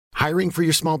Hiring for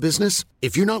your small business?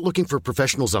 If you're not looking for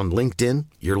professionals on LinkedIn,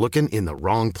 you're looking in the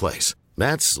wrong place.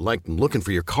 That's like looking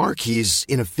for your car keys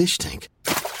in a fish tank.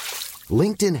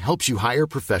 LinkedIn helps you hire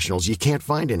professionals you can't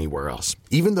find anywhere else,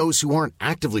 even those who aren't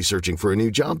actively searching for a new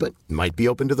job but might be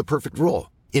open to the perfect role.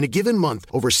 In a given month,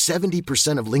 over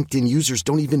 70% of LinkedIn users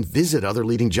don't even visit other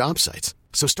leading job sites.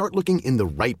 So start looking in the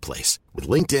right place. With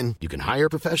LinkedIn, you can hire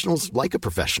professionals like a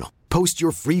professional. Post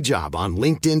your free job on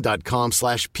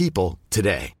linkedin.com/people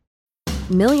today.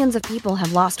 Millions of people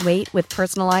have lost weight with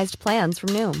personalized plans from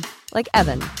Noom. Like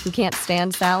Evan, who can't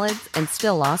stand salads and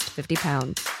still lost 50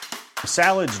 pounds.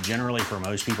 Salads generally for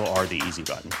most people are the easy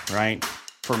button, right?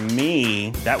 For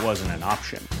me, that wasn't an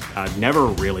option. I never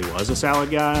really was a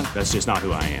salad guy. That's just not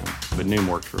who I am. But Noom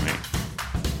worked for me.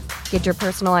 Get your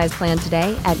personalized plan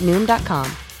today at Noom.com.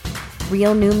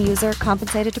 Real Noom user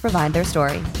compensated to provide their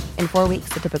story. In 4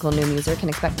 weeks, the typical Noom user can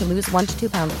expect to lose 1 to 2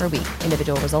 pounds per week.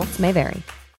 Individual results may vary.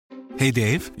 Hey,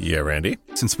 Dave. Yeah, Randy.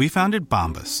 Since we founded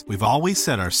Bombas, we've always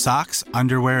said our socks,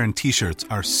 underwear, and T-shirts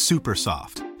are super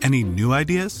soft. Any new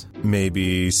ideas?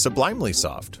 Maybe sublimely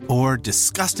soft. Or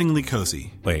disgustingly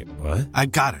cozy. Wait, what? I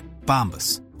got it.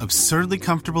 Bombas. Absurdly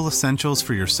comfortable essentials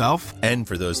for yourself and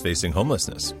for those facing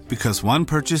homelessness. Because one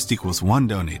purchased equals one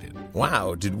donated.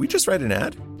 Wow, did we just write an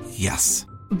ad? Yes.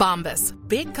 Bombas.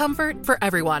 Big comfort for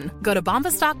everyone. Go to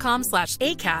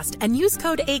bombas.com/ACAST and use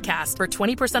code ACAST for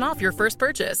 20% off your first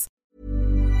purchase.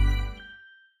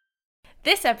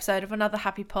 This episode of Another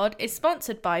Happy Pod is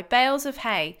sponsored by Bales of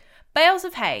Hay. Bales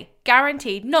of hay,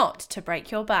 guaranteed not to break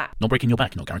your back. Not breaking your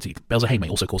back, not guaranteed. Bales of hay may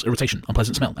also cause irritation,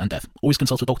 unpleasant smell, and death. Always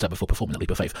consult a doctor before performing a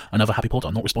leap of faith. Another Happy Pod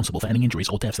are not responsible for any injuries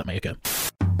or deaths that may occur.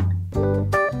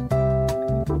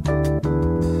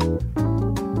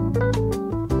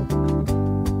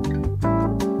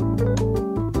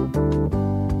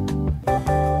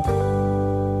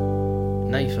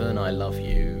 Nathan, I love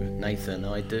you. Nathan,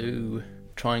 I do.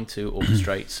 Trying to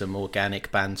orchestrate some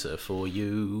organic banter for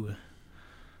you.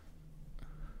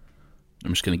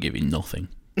 I'm just going to give you nothing.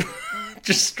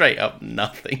 Just straight up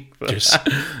nothing.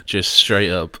 Just straight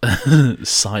up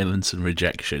silence and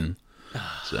rejection.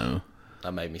 So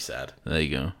that made me sad. There you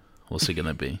go. What's it going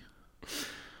to be?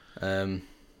 I'll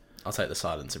take the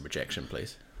silence and rejection,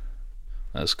 please.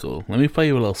 That's cool. Let me play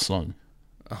you a little song.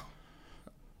 Oh.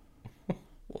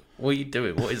 What are you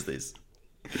doing? What is this?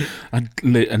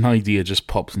 An idea just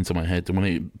pops into my head, and when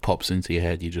it pops into your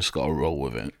head, you just got to roll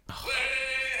with it. Oh.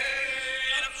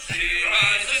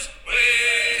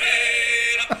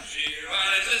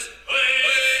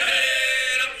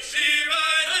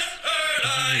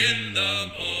 In the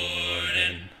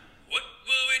morning, what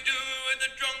will we do with the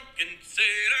drunken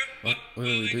sailor? What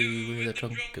will we do with the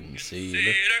drunken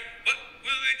sailor? What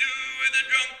will we do with the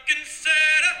drunken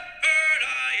sailor? Heard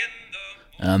I in the...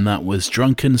 And that was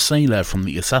Drunken Sailor from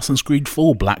the Assassin's Creed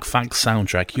 4 Black Flag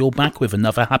soundtrack. You're back with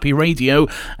another Happy Radio,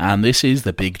 and this is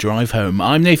The Big Drive Home.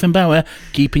 I'm Nathan Bauer,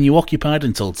 keeping you occupied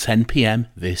until 10 p.m.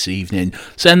 this evening.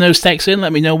 Send those texts in,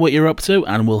 let me know what you're up to,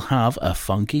 and we'll have a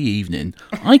funky evening.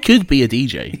 I could be a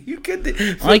DJ. You could.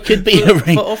 I could be a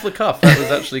ring. Off the cuff, that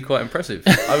was actually quite impressive.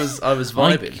 I was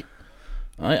vibing.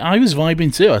 I was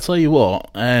vibing too. I tell you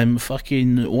what,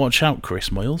 fucking watch out, Chris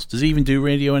Moyles. Does he even do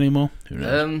radio anymore? Who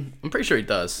knows? I'm pretty sure he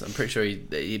does. I'm pretty sure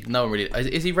no one really.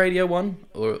 Is he Radio 1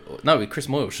 or no? Chris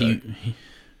Moyles show.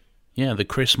 Yeah, the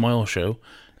Chris Moyles Show,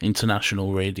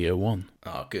 International Radio 1.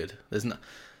 Oh, good. There's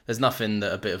nothing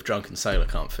that a bit of drunken sailor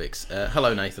can't fix.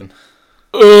 Hello, Nathan.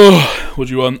 What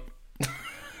do you want?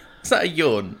 Is that a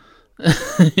yawn?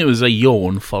 It was a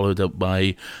yawn followed up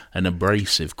by an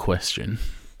abrasive question.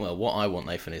 Well, what I want,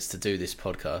 Nathan, is to do this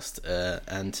podcast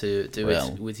and to do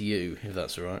it with you, if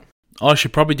that's all right. Oh, I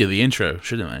should probably do the intro,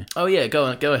 shouldn't I? Oh, yeah, go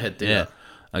ahead, do that.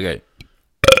 Okay.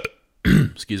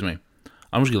 Excuse me.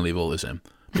 I'm just going to leave all this in,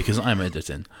 because I'm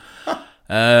editing.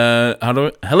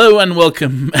 Hello and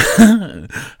welcome.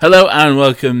 Hello and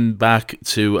welcome back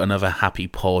to another Happy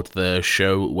Pod, the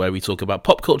show where we talk about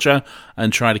pop culture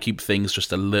and try to keep things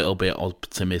just a little bit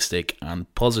optimistic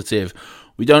and positive.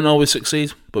 We don't always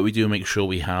succeed, but we do make sure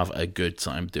we have a good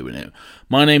time doing it.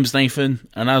 My name's Nathan,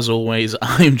 and as always,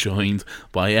 I'm joined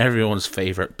by everyone's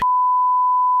favourite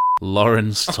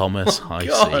Lawrence Thomas Hicey.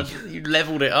 God, you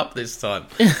levelled it up this time.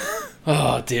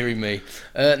 Oh, dearie me.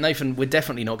 Nathan, we're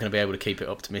definitely not going to be able to keep it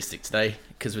optimistic today,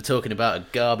 because we're talking about a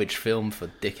garbage film for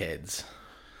dickheads.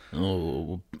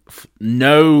 Oh,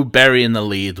 no burying the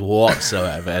lead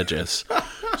whatsoever, just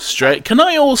straight. Can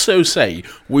I also say,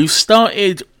 we've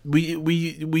started,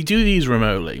 we do these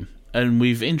remotely, and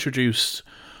we've introduced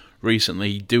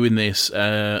recently doing this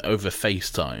over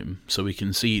FaceTime, so we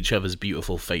can see each other's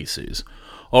beautiful faces.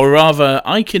 Or rather,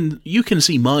 you can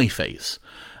see my face.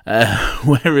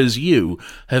 whereas you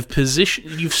have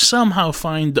you've somehow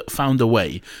found a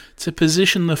way to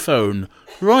position the phone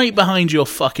right behind your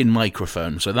fucking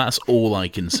microphone, so that's all I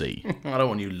can see. I don't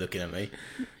want you looking at me.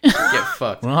 Get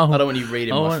fucked. Well, I don't want you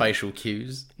reading my facial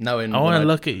cues, knowing. I want to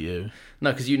look at you.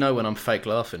 No, because you know when I'm fake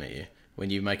laughing at you, when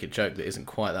you make a joke that isn't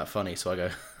quite that funny, so I go,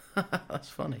 that's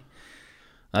funny.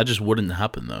 That just wouldn't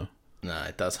happen, though. No,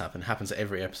 it does happen. It happens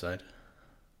every episode.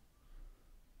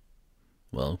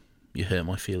 Well, you hurt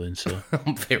my feelings, sir.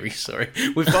 I'm very sorry.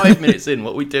 We're 5 minutes in.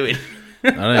 What are we doing? I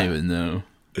don't even know.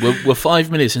 We're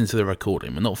 5 minutes into the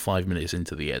recording. We're not 5 minutes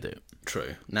into the edit.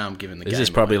 True. Now I'm giving the game This is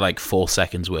probably away. like 4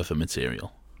 seconds worth of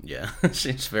material. Yeah,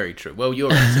 it's very true. Well,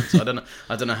 you're editing, so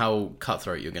I don't know how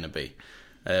cutthroat you're going to be.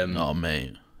 Oh,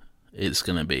 mate. It's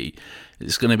gonna be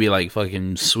like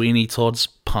fucking Sweeney Todd's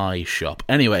pie shop.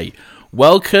 Anyway,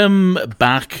 welcome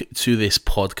back to this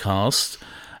podcast.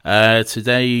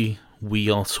 Today we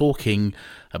are talking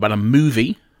about a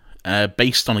movie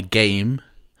based on a game,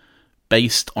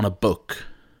 based on a book,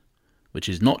 which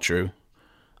is not true,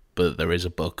 but there is a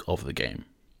book of the game.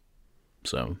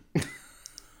 So,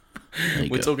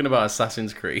 we're talking about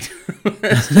Assassin's Creed.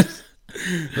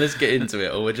 Let's get into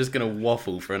it, or we're just going to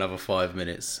waffle for another 5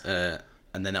 minutes, and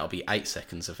then that'll be 8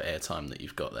 seconds of airtime that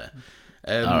you've got there.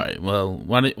 All right, well,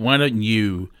 why don't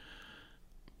you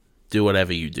do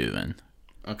whatever you do then?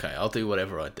 Okay, I'll do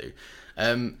whatever I do.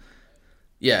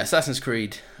 Yeah, Assassin's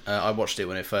Creed, I watched it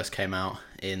when it first came out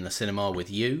in the cinema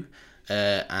with you,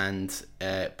 and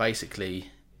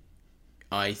basically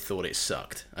I thought it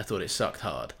sucked. I thought it sucked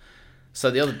hard. So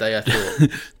the other day I thought...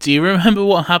 Do you remember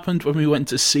what happened when we went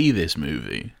to see this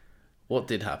movie? What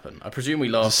did happen? I presume we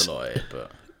laughed a lot at it,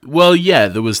 but... Well, yeah,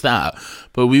 there was that.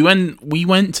 But we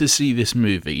went to see this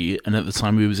movie, and at the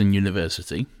time we was in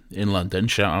university in London,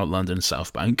 shout out London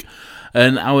South Bank,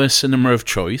 and our cinema of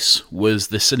choice was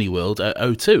the Cineworld at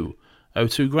O2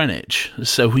 Greenwich.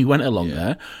 So we went along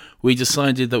there. We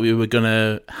decided that we were going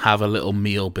to have a little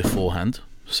meal beforehand,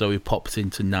 so we popped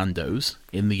into Nando's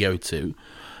in the O2.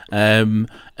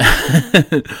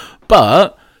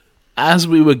 But as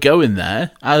we were going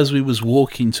there, as we was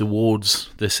walking towards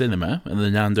the cinema and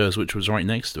the Nando's, which was right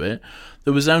next to it,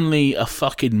 there was only a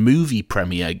fucking movie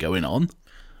premiere going on,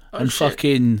 and shit.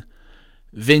 Fucking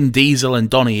Vin Diesel and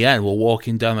Donnie Yen were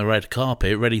walking down the red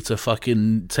carpet, ready to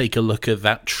fucking take a look at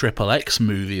that XXX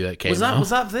movie that came out. Was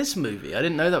that this movie? I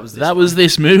didn't know that was this. That was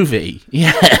this movie.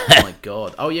 Yeah. Oh my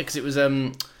god. Oh yeah, because it was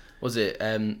Was it?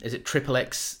 Is it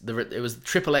XXX? It was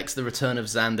XXX: The Return of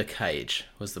Xander Cage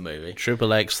was the movie.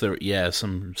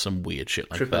 XXX, some weird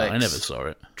shit like that. I never saw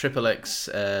it.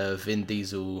 XXX, Vin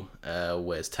Diesel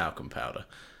wears talcum powder.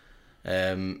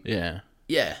 Yeah,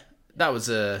 that was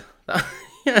a.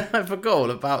 Yeah, I forgot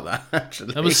all about that.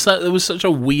 Actually, that was such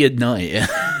a weird night.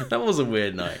 That was a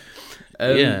weird night.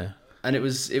 Yeah. And it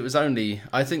was only,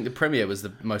 I think the premiere was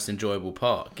the most enjoyable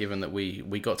part, given that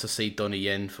we got to see Donnie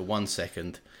Yen for 1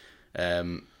 second.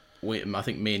 I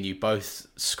think me and you both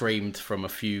screamed from a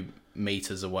few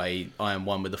meters away, "I am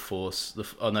one with the Force."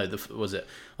 I'm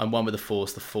one with the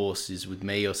Force is with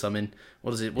me, or something.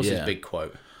 What is it? What's his big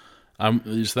quote?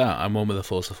 It's that, "I'm one with the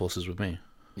Force is with me."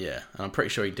 Yeah, and I'm pretty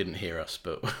sure he didn't hear us,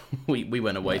 but we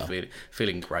went away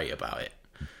feeling great about it.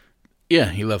 Yeah,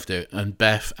 he loved it. And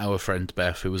Beth, our friend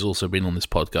Beth, who has also been on this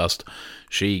podcast,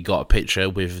 she got a picture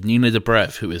with Nina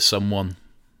Dobrev, who is someone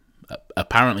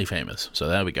apparently famous. So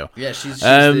there we go. Yeah, she's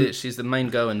the main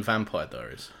girl in Vampire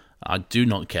Diaries. I do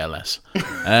not care less.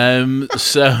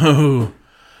 So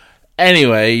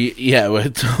anyway, yeah, I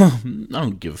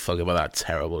don't give a fuck about that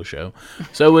terrible show.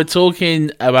 So we're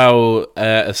talking about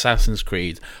Assassin's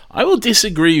Creed. I will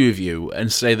disagree with you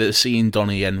and say that seeing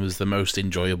Donnie Yen was the most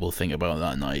enjoyable thing about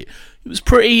that night. It was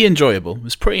pretty enjoyable. It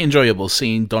was pretty enjoyable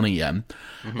seeing Donnie Yen.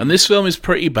 Mm-hmm. And this film is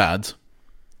pretty bad.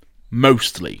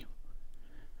 Mostly.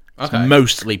 Okay.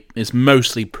 It's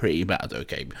mostly pretty bad,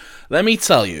 okay? Let me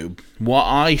tell you what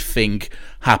I think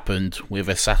happened with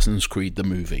Assassin's Creed the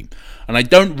movie. And I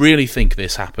don't really think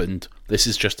this happened. This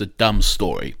is just a dumb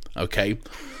story, okay?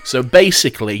 So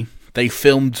basically, they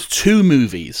filmed 2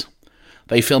 movies.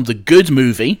 They filmed a good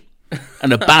movie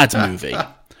and a bad movie.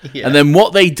 Yeah. And then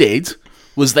what they did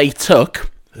was they took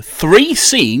 3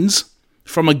 scenes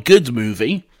from a good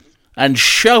movie and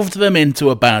shoved them into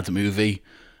a bad movie,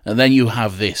 and then you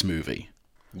have this movie.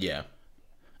 Yeah.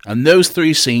 And those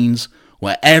 3 scenes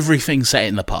were everything set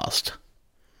in the past.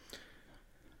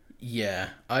 Yeah,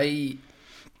 I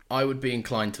would be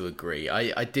inclined to agree.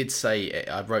 I did say,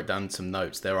 I wrote down some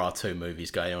notes, there are 2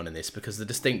 movies going on in this, because the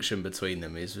distinction between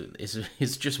them is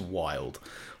just wild.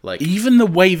 Like, even the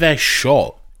way they're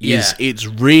shot it's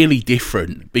really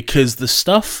different, because the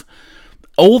stuff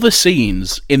all the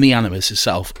scenes in the Animus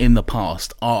itself in the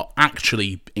past are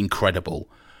actually incredible.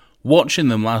 Watching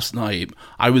them last night,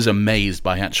 I was amazed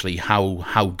by actually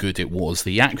how good it was.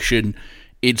 The action,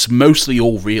 it's mostly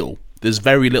all real. There's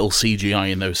very little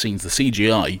CGI in those scenes. The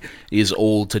CGI is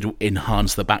all to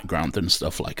enhance the background and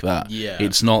stuff like that. Yeah.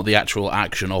 It's not the actual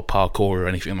action or parkour or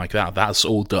anything like that. That's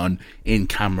all done in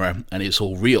camera, and it's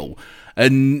all real.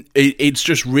 And it's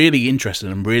just really interesting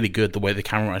and really good the way the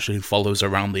camera actually follows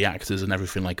around the actors and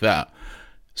everything like that.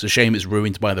 It's a shame it's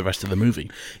ruined by the rest of the movie.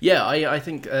 Yeah, I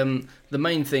think the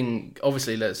main thing,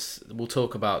 obviously, we'll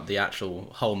talk about the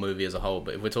actual whole movie as a whole,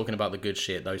 but if we're talking about the good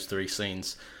shit, those 3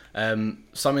 scenes,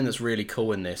 something that's really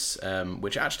cool in this,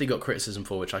 which actually got criticism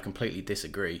for, which I completely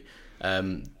disagree,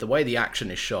 the way the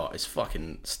action is shot is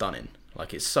fucking stunning.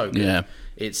 Like, it's so good. Yeah.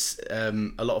 It's a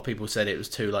lot of people said it was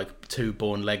too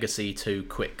Bourne Legacy, too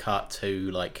quick cut,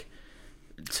 too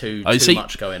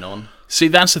much going on. See,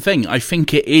 that's the thing. I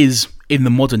think it is in the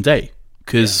modern day,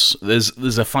 because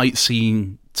there's a fight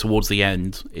scene towards the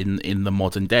end in the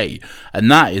modern day,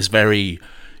 and that is very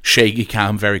shaky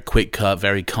cam, very quick cut,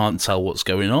 very can't tell what's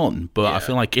going on. But I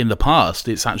feel like in the past,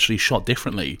 it's actually shot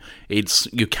differently.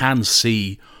 You can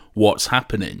see what's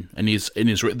happening, and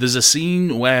there's a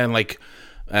scene where like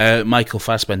Michael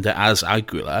Fassbender as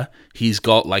Aguila, he's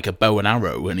got like a bow and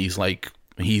arrow, and he's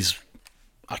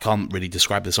I can't really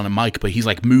describe this on a mic, but he's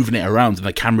like moving it around, and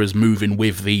the camera's moving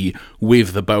with the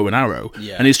bow and arrow,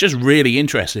 and it's just really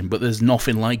interesting. But there's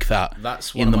nothing like that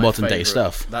in the modern day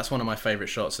stuff. That's one of my favorite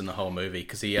shots in the whole movie,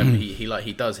 because he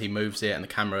moves it, and the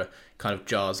camera kind of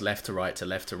jars left to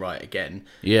right again,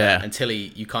 until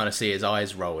you kind of see his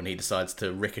eyes roll, and he decides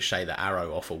to ricochet the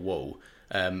arrow off a wall.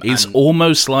 It's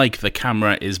almost like the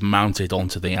camera is mounted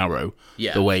onto the arrow.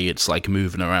 Yeah. The way it's like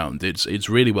moving around, it's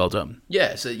really well done.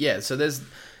 So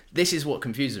this is what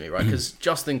confuses me, right? Because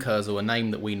Justin Kurzel, a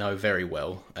name that we know very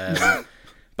well,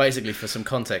 basically for some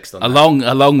context on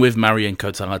along with Marion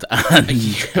Cotillard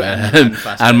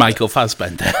and Michael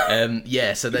Fassbender.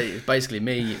 So they basically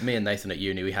me and Nathan at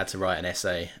uni, we had to write an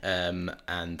essay,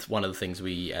 and one of the things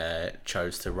we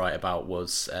chose to write about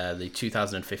was the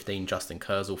 2015 Justin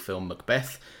Kurzel film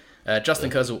Macbeth.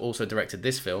 Justin Kurzel also directed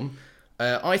this film.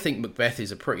 I think Macbeth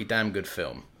is a pretty damn good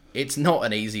film. It's not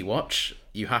an easy watch.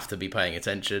 You have to be paying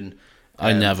attention.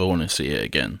 I never want to see it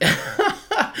again.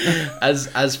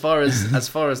 As far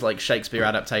as like Shakespeare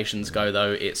adaptations go,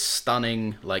 though, it's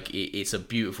stunning. Like it's a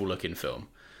beautiful looking film,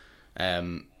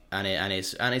 and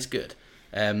it's good.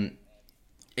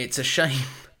 It's a shame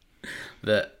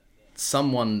that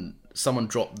someone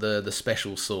dropped the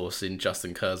special sauce in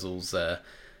Justin Kurzel's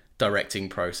directing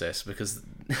process, because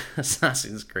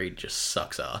Assassin's Creed just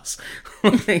sucks ass.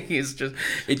 It's just,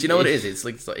 do you know what it is?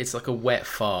 It's like a wet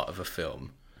fart of a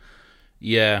film.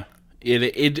 Yeah,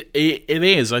 it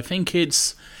is. I think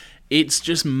it's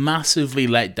just massively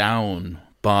let down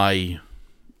by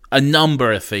a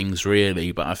number of things,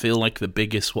 really. But I feel like the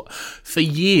biggest one, for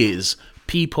years,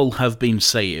 people have been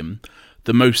saying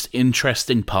the most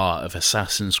interesting part of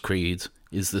Assassin's Creed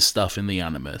is the stuff in the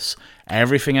Animus.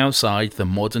 Everything outside, the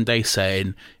modern day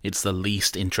saying it's the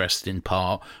least interesting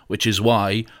part, which is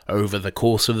why, over the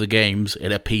course of the games,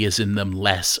 it appears in them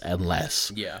less and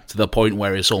less. Yeah. To the point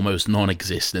where it's almost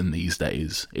non-existent these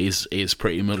days. It's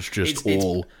pretty much just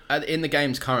all... in the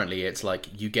games currently, it's like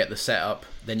you get the setup,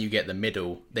 then you get the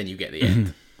middle, then you get the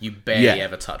end. You barely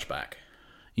ever touch back.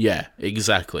 Yeah,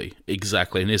 exactly.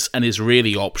 And it's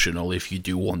really optional if you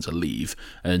do want to leave,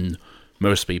 and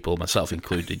most people, myself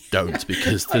included, don't,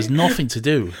 because there's nothing to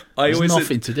do. There's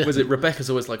nothing to do. Was it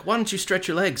Rebecca's always like, why don't you stretch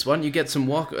your legs? Why don't you get some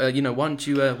walk? Why don't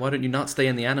you not stay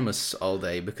in the Animus all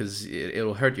day, because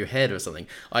it'll hurt your head or something?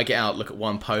 I get out, look at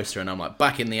one poster, and I'm like,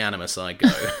 back in the Animus I go.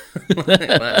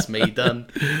 That's me done.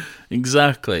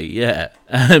 Exactly, yeah.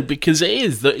 Because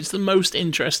it's the most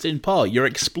interesting part. You're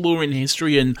exploring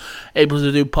history and able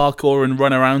to do parkour and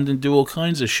run around and do all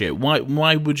kinds of shit.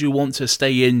 Why would you want to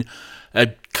stay in a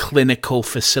clinical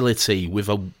facility with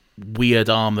a weird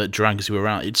arm that drags you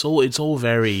around? It's all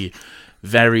very,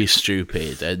 very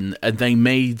stupid, and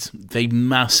they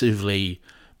massively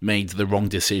made the wrong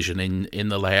decision in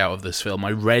the layout of this film.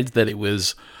 I read that it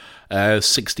was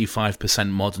 65%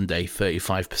 modern day,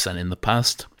 35% in the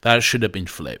past. That should have been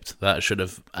flipped. That should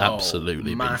have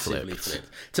absolutely been flipped.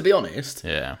 To be honest,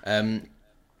 yeah,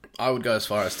 I would go as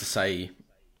far as to say,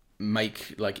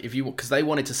 because they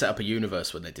wanted to set up a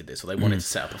universe when they did this, or they wanted to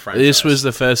set up a franchise. This was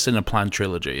the first in a planned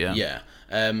trilogy, yeah. Yeah.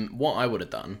 What I would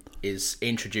have done is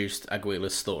introduced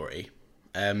Aguila's story,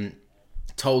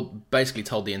 told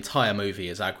the entire movie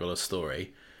as Aguila's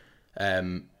story,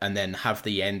 and then have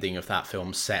the ending of that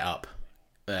film set up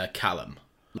Callum.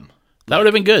 That would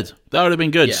have been good. That would have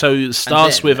been good. Yeah. So it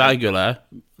starts then, with Aguilar,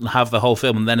 have the whole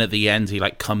film, and then at the end he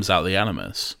like comes out the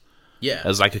Animus. Yeah,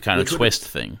 As like a kind of twist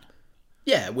thing.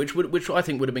 Yeah, which I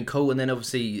think would have been cool, and then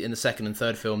obviously in the second and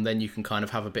third film, then you can kind of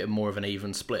have a bit more of an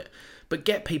even split. But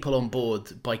get people on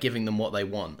board by giving them what they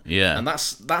want. Yeah. And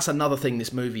that's another thing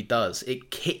this movie does.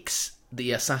 It kicks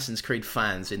the Assassin's Creed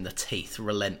fans in the teeth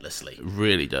relentlessly. It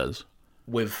really does.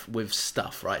 With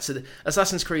stuff, right? So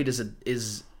Assassin's Creed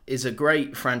is a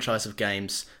great franchise of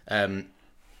games, and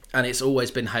it's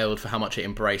always been hailed for how much it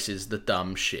embraces the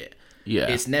dumb shit. Yeah.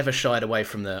 It's never shied away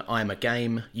from the I'm a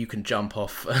game, you can jump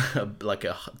off like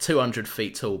a 200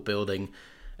 feet tall building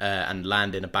and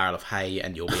land in a barrel of hay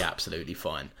and you'll be absolutely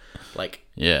fine. Like,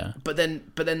 yeah. But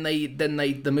then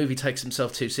the movie takes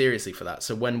himself too seriously for that.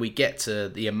 So when we get to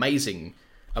the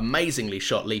amazingly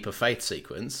shot leap of faith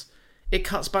sequence, it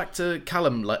cuts back to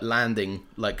Callum like landing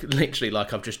like literally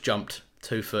like I've just jumped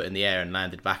 2 foot in the air and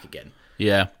landed back again.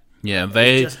 Yeah. Yeah,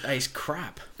 it's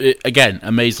crap. Again,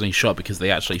 amazingly shot because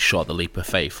they actually shot the leap of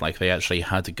faith. Like they actually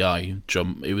had a guy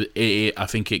jump. I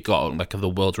think it got like the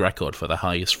world record for the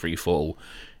highest free fall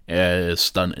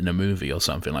stunt in a movie or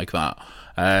something like that.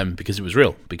 Because it was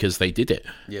real. Because they did it.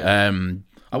 Yeah.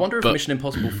 I wonder if Mission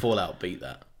Impossible Fallout beat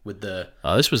that with the.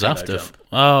 Oh, this was after. Jump.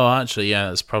 Oh, actually, yeah,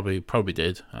 that's probably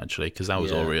did actually because that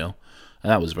was all real,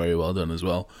 and that was very well done as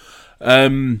well.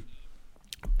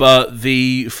 But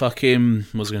the fucking,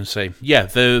 what was I going to say? Yeah,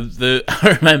 the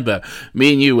I remember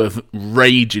me and you were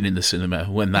raging in the cinema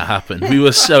when that happened. We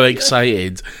were so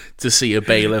excited to see a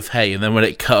bale of hay, and then when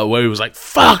it cut away, it was like,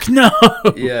 "Fuck no!"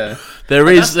 Yeah, there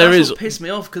is. What pissed me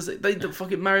off because they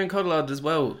fucking Marion Cotillard as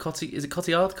well. Is it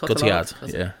Cotillard? Cotillard,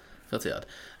 yeah. Cotillard.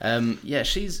 Yeah,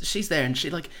 she's there, and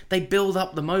she like they build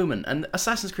up the moment, and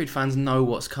Assassin's Creed fans know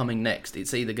what's coming next.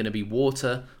 It's either going to be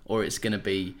water or it's going to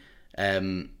be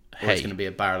or it's going to be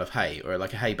a barrel of hay or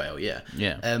like a hay bale, yeah.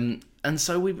 And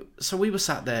so we were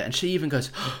sat there, and she even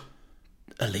goes,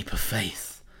 "A leap of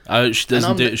faith." Oh, she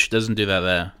doesn't do. She doesn't do that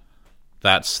there.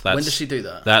 That's. When does she do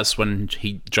that? That's when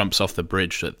he jumps off the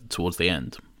bridge towards the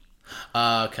end.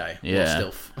 Okay. Yeah.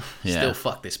 Well, still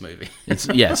fuck this movie.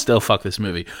 Still fuck this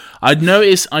movie. I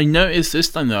noticed this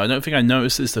time though. I don't think I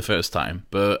noticed this the first time,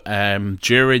 but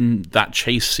during that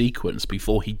chase sequence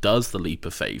before he does the leap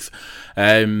of faith,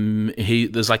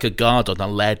 there's like a guard on a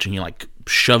ledge, and he like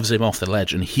shoves him off the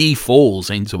ledge, and he falls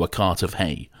into a cart of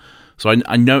hay. So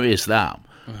I noticed that,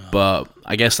 but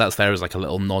I guess that's there as like a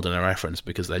little nod and a reference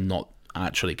because they're not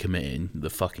actually committing, the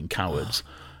fucking cowards.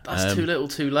 That's too little,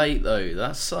 too late, though.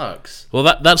 That sucks. Well,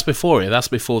 that's before it. That's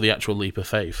before the actual leap of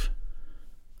faith.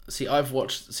 I've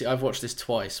watched this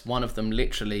twice. One of them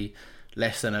literally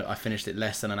I finished it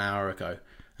less than an hour ago,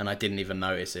 and I didn't even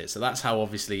notice it. So that's how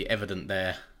obviously evident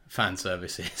their fan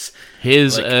service is.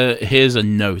 Here's a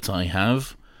note I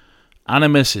have.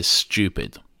 Animus is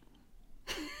stupid.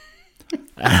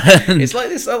 It's like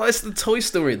this. It's the Toy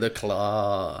Story, the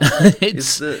claw.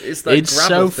 It's that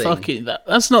so thing. fucking.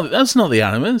 That's not the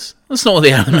Animus. That's not what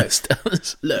the Animus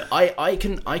does. Look, I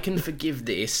can forgive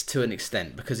this to an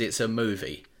extent because it's a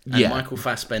movie, and Michael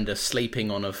Fassbender sleeping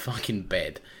on a fucking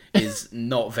bed is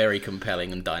not very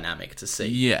compelling and dynamic to see.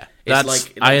 Yeah, it's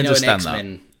like I understand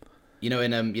that. You know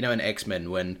in X-Men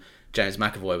when James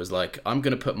McAvoy was like, I'm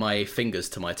going to put my fingers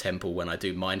to my temple when I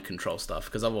do mind control stuff,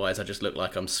 because otherwise I just look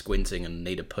like I'm squinting and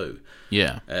need a poo.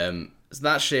 Yeah. So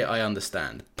that shit I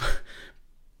understand.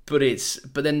 but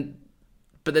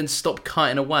then stop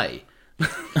cutting away.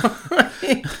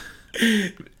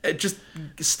 Just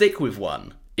stick with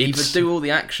one. Either do all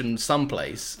the action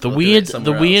someplace. The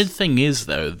weird thing is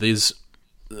though,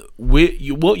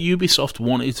 what Ubisoft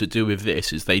wanted to do with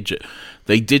this is they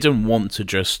didn't want to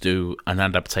just do an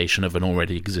adaptation of an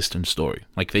already existing story.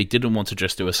 Like they didn't want to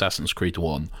just do Assassin's Creed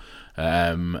 1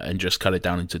 and just cut it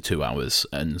down into 2 hours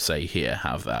and say, here,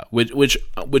 have that. Which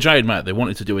I admit, they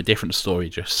wanted to do a different story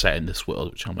just set in this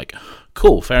world, which I'm like,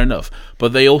 cool, fair enough.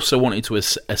 But they also wanted to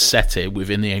set it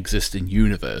within the existing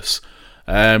universe.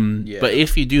 But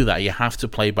if you do that, you have to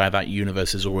play by that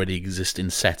universe's already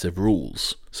existing set of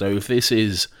rules. So if this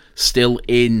is still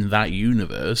in that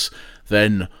universe,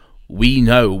 then we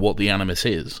know what the Animus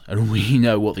is, and we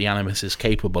know what the Animus is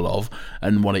capable of,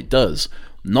 and what it does.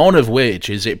 None of which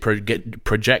is it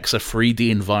projects a 3D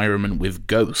environment with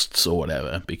ghosts or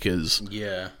whatever, because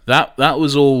that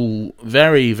was all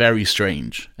very, very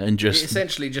strange. And it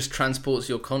essentially just transports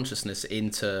your consciousness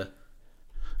into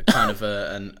kind of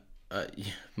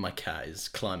my cat is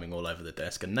climbing all over the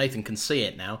desk, and Nathan can see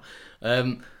it now.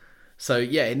 So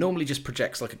yeah, it normally just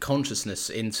projects like a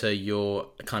consciousness into your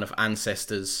kind of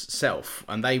ancestor's self,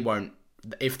 and they won't.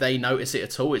 If they notice it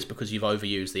at all, it's because you've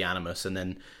overused the Animus, and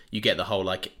then you get the whole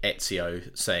like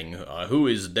Ezio saying, "Who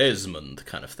is Desmond?"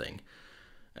 kind of thing.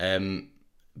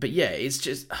 But yeah, it's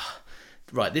just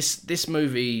right. This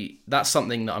movie, that's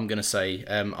something that I'm gonna say.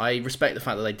 I respect the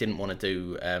fact that they didn't want to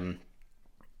do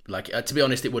to be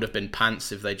honest, it would have been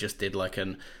pants if they just did like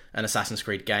an Assassin's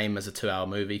Creed game as a 2-hour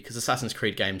movie, because Assassin's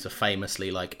Creed games are famously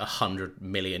like 100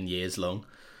 million years long,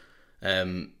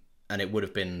 and it would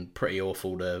have been pretty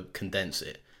awful to condense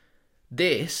it.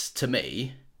 This, to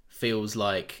me, feels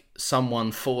like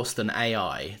someone forced an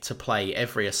AI to play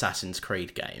every Assassin's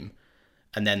Creed game,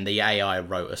 and then the AI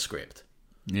wrote a script.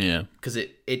 Yeah. Because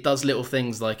it does little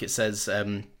things like it says,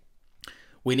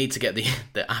 we need to get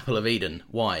the Apple of Eden.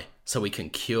 Why? So we can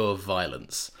cure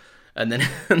violence. And then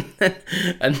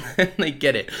and then they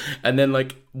get it. And then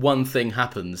like one thing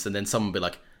happens, and then someone will be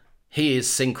like, he is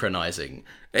synchronizing.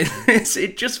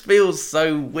 It just feels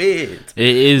so weird.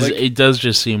 It is. Like, it does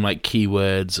just seem like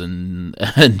keywords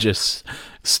and just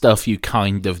stuff you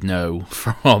kind of know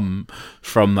from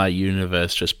that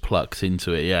universe just plucked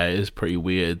into it. Yeah, it is pretty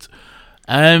weird.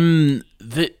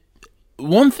 The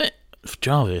one thing,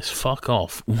 Jarvis, fuck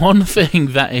off. One thing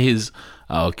that is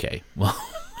okay. Well,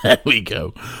 there we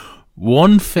go.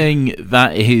 One thing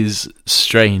that is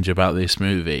strange about this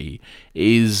movie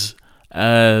is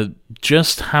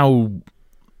just how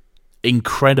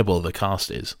incredible the cast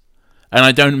is. And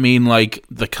I don't mean like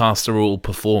the cast are all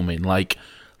performing. Like,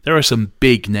 there are some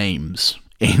big names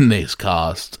in this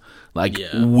cast. Like,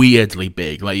 weirdly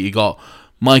big. Like, you got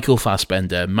Michael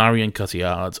Fassbender, Marion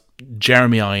Cotillard,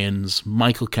 Jeremy Irons,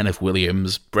 Michael Kenneth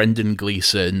Williams, Brendan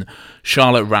Gleeson,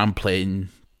 Charlotte Rampling,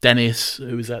 Dennis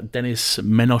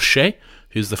Menochet,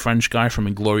 who's the French guy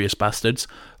from Inglourious Bastards.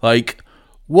 Like,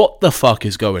 what the fuck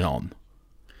is going on?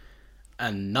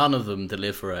 And none of them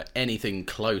deliver anything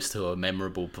close to a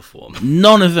memorable performance.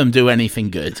 None of them do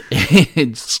anything good.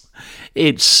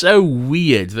 It's so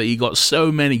weird that you got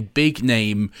so many big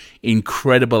name,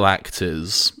 incredible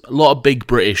actors, a lot of big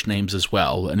British names as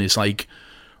well, and it's like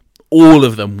all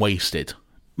of them wasted,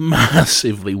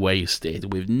 massively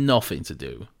wasted, with nothing to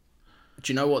do.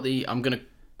 Do you know what I'm going to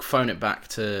phone it back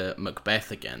to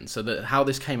Macbeth again. So how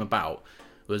this came about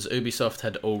was Ubisoft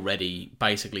had already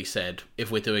basically said,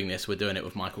 if we're doing this, we're doing it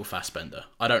with Michael Fassbender.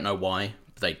 I don't know why.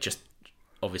 They just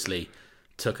obviously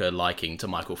took a liking to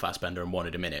Michael Fassbender and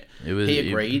wanted him in it. He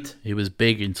agreed. He was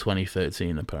big in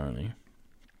 2013, apparently.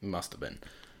 Must have been.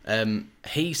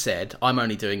 He said, I'm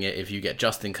only doing it if you get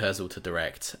Justin Kurzel to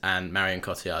direct and Marion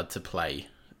Cotillard to play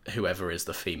whoever is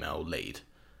the female lead.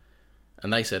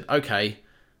 And they said, okay.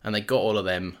 And they got all of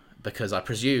them because I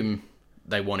presume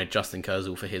they wanted Justin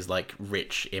Kurzel for his like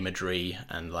rich imagery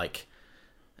and like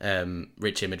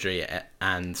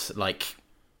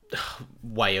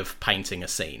way of painting a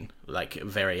scene, like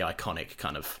very iconic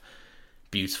kind of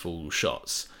beautiful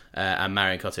shots, and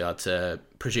Marion Cotillard to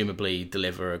presumably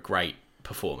deliver a great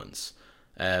performance,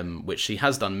 which she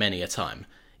has done many a time.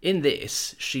 In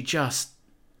this, she just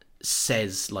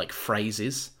says like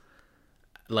phrases.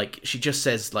 Like, she just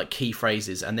says, like, key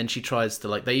phrases, and then she tries to,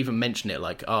 like, they even mention it,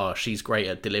 like, oh, she's great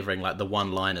at delivering, like, the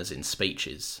one-liners in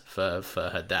speeches for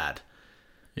her dad.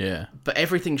 Yeah. But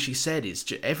everything she says is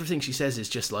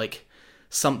just, like,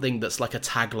 something that's, like, a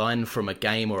tagline from a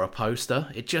game or a poster.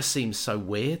 It just seems so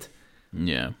weird.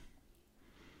 Yeah.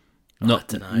 I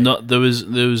don't know. There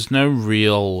was no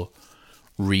real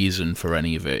reason for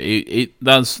any of it.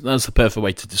 That's the perfect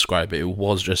way to describe it. It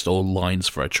was just all lines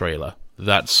for a trailer.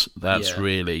 That's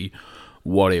really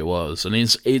what it was, and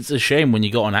it's a shame when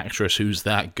you got an actress who's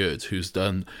that good, who's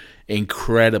done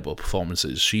incredible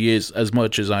performances. She is, as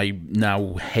much as I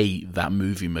now hate that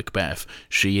movie Macbeth,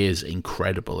 she is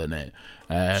incredible in it.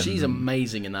 She's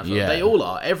amazing in that film. Yeah. They all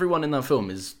are. Everyone in that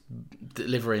film is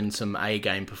delivering some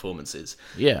A-game performances.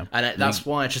 Yeah, and that's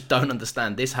why I just don't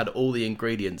understand. This had all the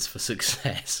ingredients for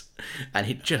success, and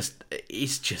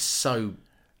it's just so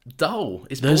dull.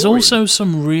 It's There's boring. also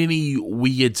some really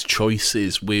weird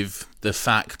choices with the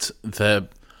fact that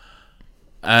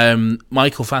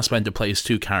Michael Fassbender plays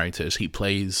two characters. He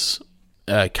plays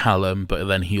Callum, but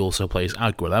then he also plays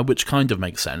Aguila, which kind of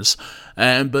makes sense.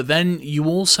 But then you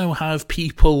also have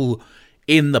people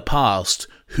in the past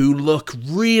who look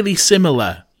really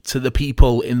similar to the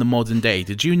people in the modern day.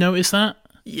 Did you notice that?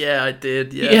 Yeah, I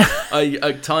did. Yeah.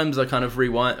 At times I kind of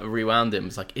rewound him.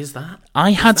 It's like, is that?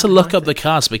 I had to look up the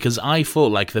cast because I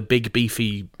thought like the big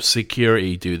beefy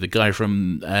security dude, the guy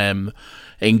from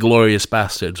Inglourious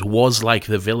Bastards, was like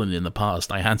the villain in the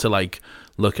past. I had to like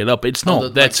look it up. It's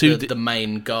not. They're like the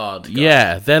main guard guy.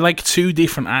 Yeah, they're like two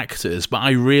different actors, but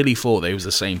I really thought they was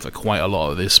the same for quite a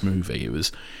lot of this movie. It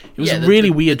was a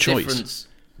really weird choice.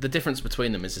 the difference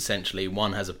between them is essentially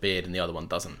one has a beard and the other one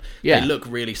doesn't. Yeah. They look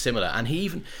really similar. And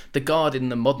the guard in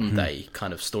the modern day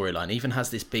kind of storyline even has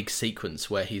this big sequence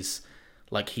where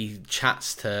he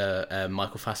chats to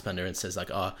Michael Fassbender and says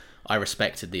like, "Oh, I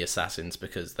respected the assassins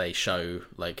because they show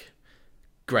like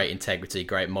great integrity,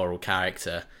 great moral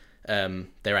character.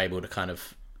 They're able to kind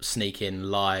of sneak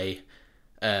in, lie,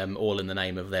 all in the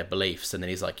name of their beliefs." And then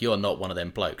he's like, "You're not one of them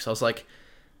blokes." I was like,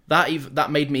 that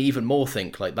made me even more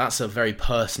think like that's a very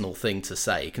personal thing to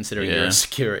say, considering you're a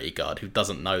security guard who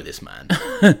doesn't know this man.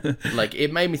 Like,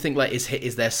 it made me think like,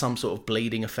 is there some sort of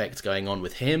bleeding effect going on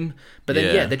with him? But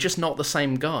then they're just not the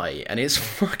same guy, and it's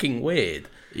fucking weird.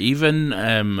 Even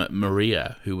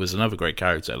Maria, who was another great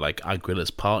character, like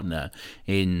Aguilar's partner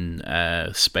in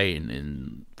Spain,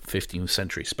 in 15th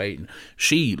century Spain,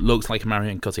 she looked like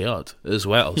Marion Cotillard as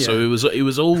well. Yeah. So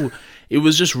it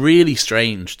was just really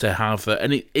strange to have that,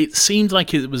 and it seemed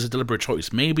like it was a deliberate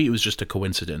choice. Maybe it was just a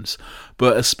coincidence,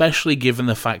 but especially given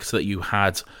the fact that you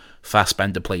had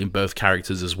Fassbender playing both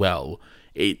characters as well,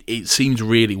 it seemed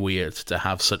really weird to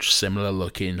have such similar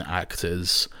looking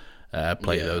actors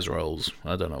play those roles.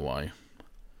 I don't know why.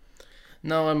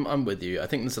 No, I'm with you. I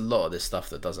think there's a lot of this stuff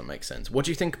that doesn't make sense. What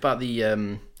do you think about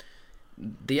I'll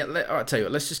tell you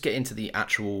what, let's just get into the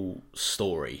actual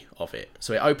story of it.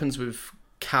 So it opens with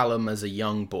Callum as a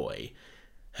young boy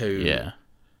who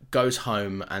goes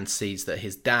home and sees that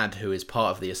his dad, who is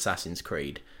part of the Assassin's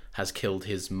Creed, has killed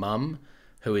his mum,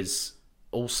 who is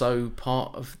also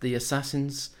part of the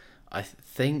Assassins, I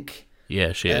think.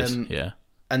 Yeah, she is. Yeah.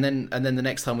 And then the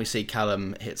next time we see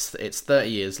Callum, it's 30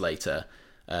 years later,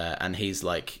 and he's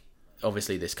like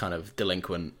obviously this kind of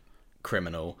delinquent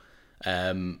criminal,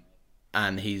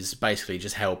 and he's basically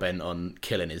just hell-bent on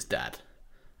killing his dad.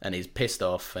 And he's pissed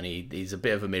off, and he's a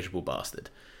bit of a miserable bastard.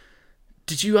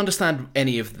 Did you understand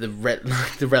any of the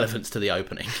relevance to the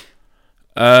opening?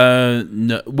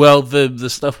 No. Well, the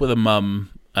stuff with the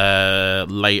mum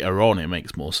later on, it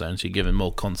makes more sense. You're given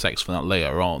more context for that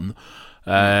later on.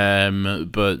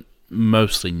 But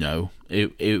mostly no.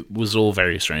 It was all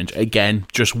very strange. Again,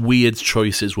 just weird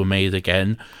choices were made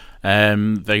again.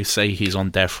 They say he's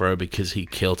on death row because he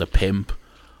killed a pimp.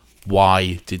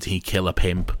 Why did he kill a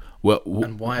pimp?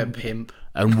 And why a pimp?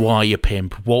 And why a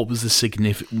pimp? What was the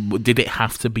significance? Did it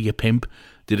have to be a pimp?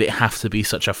 Did it have to be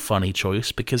such a funny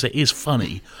choice? Because it is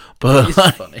funny. But it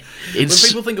is funny. When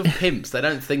people think of pimps, they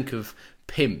don't think of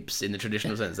pimps in the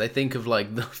traditional sense. They think of like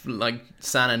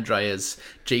San Andreas,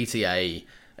 GTA,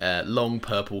 long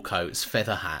purple coats,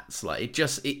 feather hats. Like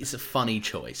it's a funny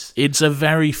choice. It's a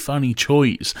very funny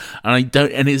choice, and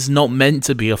it's not meant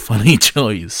to be a funny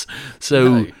choice.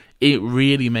 So it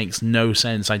really makes no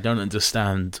sense. I don't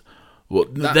understand.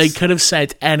 They could have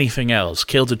said anything else.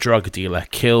 Killed a drug dealer,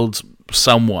 killed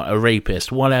someone, a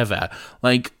rapist, whatever.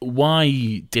 Like,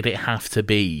 why did it have to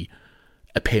be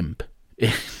a pimp?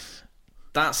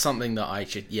 That's something that I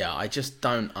just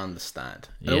don't understand.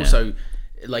 And also,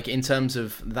 like, in terms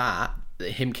of that,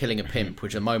 him killing a pimp,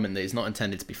 which is a moment that is not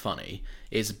intended to be funny,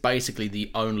 is basically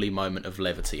the only moment of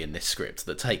levity in this script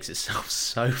that takes itself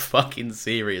so fucking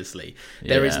seriously.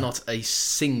 There is not a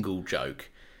single joke.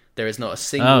 There is not a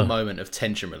single moment of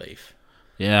tension relief.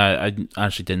 Yeah, I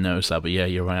actually didn't notice that, but yeah,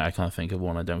 you're right. I can't think of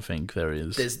one. I don't think there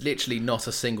is. There's literally not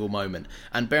a single moment.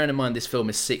 And bearing in mind, this film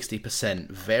is 60%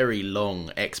 very long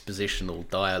expositional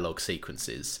dialogue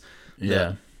sequences.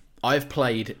 Yeah. I've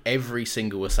played every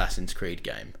single Assassin's Creed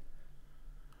game.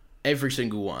 Every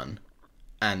single one.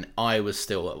 And I was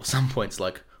still, at some points,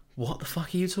 like, what the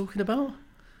fuck are you talking about?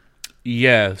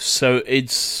 Yeah, so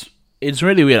it's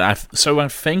really weird. I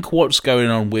think what's going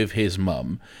on with his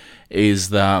mum is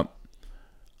that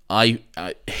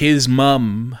his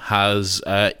mum has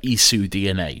Isu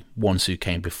DNA, ones who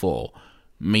came before,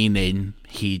 meaning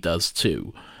he does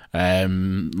too.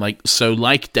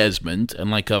 Like Desmond and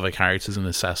like other characters in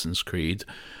Assassin's Creed,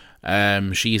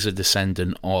 she's a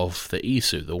descendant of the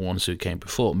Isu, the ones who came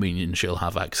before, meaning she'll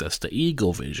have access to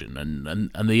eagle vision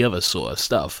and the other sort of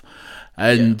stuff.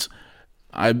 And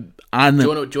do you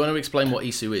want to explain what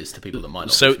Isu is to people that might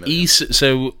not be familiar?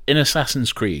 So in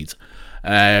Assassin's Creed,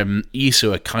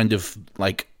 Isu are kind of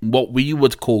like what we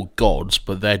would call gods,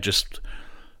 but they're just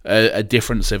a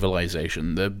different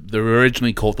civilization. They're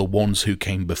originally called the ones who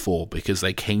came before because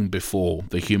they came before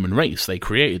the human race. They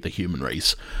created the human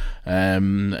race,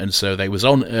 and so they was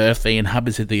on Earth. They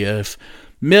inhabited the Earth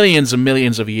millions and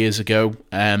millions of years ago,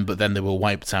 but then they were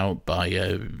wiped out by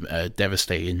a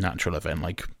devastating natural event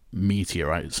like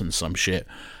meteorites and some shit,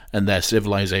 and their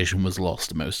civilization was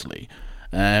lost mostly.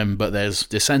 But there's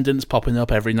descendants popping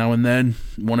up every now and then,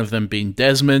 one of them being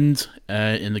Desmond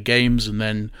in the games, and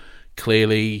then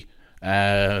clearly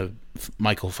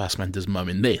Michael Fassbender's mum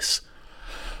in this.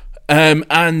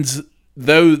 And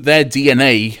though their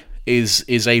DNA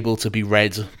is able to be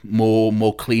read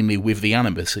more cleanly with the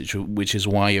Animus, which is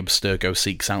why Abstergo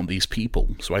seeks out these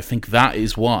people. So I think that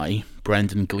is why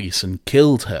Brendan Gleeson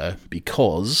killed her,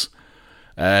 because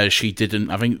she didn't.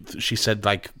 I think she said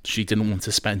like she didn't want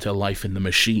to spend her life in the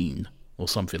machine or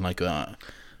something like that.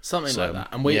 Something like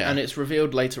that, and it's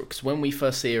revealed later because when we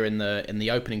first see her in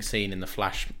the opening scene, in the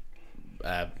flash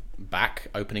back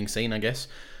opening scene, I guess.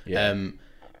 Yeah.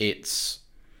 It's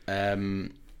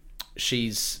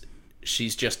she's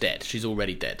just dead. She's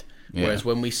already dead. Yeah. Whereas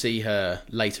when we see her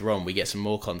later on, we get some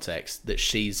more context that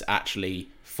she's actually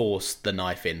forced the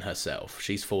knife in herself.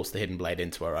 She's forced the hidden blade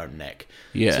into her own neck.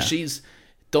 Yeah. So she's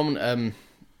Donald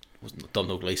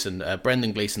Gleeson.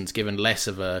 Brendan Gleeson's given less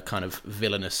of a kind of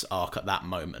villainous arc at that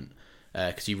moment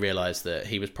because you realise that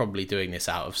he was probably doing this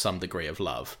out of some degree of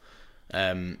love.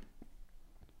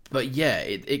 But yeah,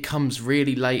 it comes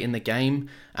really late in the game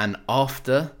and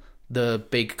after the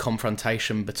big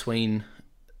confrontation between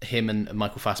him and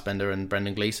Michael Fassbender and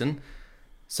Brendan Gleeson.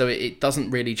 So it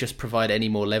doesn't really just provide any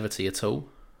more levity at all.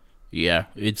 Yeah,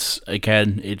 it's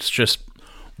just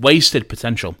wasted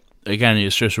potential. Again,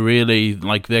 it's just really,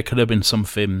 like, there could have been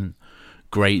something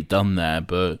great done there,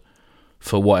 but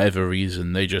for whatever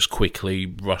reason, they just quickly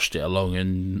rushed it along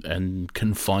and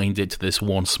confined it to this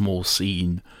one small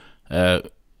scene,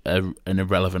 an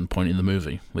irrelevant point in the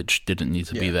movie, which didn't need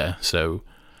to be there. So,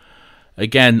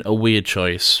 again, a weird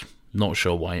choice. Not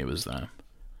sure why it was there.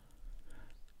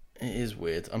 It is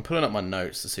weird. I'm pulling up my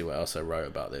notes to see what else I wrote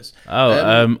about this.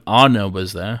 Arno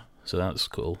was there, so that's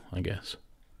cool, I guess.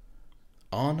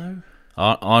 Arno?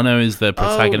 Arno is the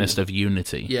protagonist of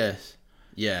Unity. Yes,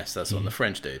 that's on the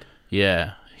French dude.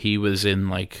 Yeah, he was in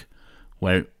like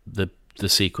where the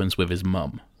sequence with his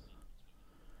mum.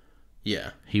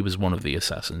 Yeah, he was one of the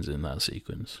assassins in that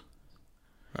sequence.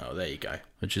 Oh, there you go.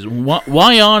 Which is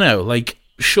why Arno? Like,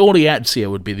 surely Ezio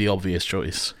would be the obvious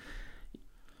choice.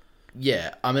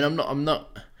 Yeah, I mean,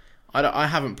 I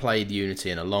haven't played Unity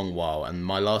in a long while, and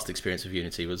my last experience with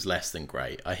Unity was less than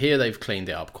great. I hear they've cleaned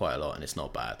it up quite a lot, and it's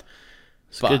not bad.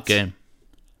 It's a good game.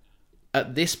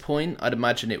 At this point, I'd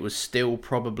imagine it was still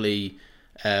probably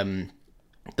the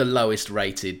lowest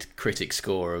rated critic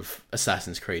score of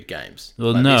Assassin's Creed games.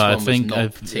 Well, no, I think was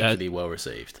not particularly well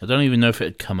received. I don't even know if it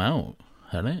had come out,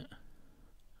 had it?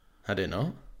 Had it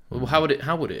not? Well, how would it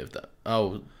have done?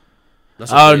 Oh.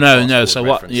 No. So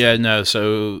what? Yeah, no.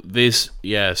 So this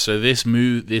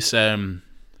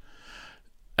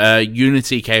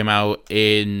Unity came out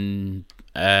in.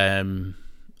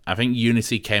 I think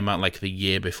Unity came out like the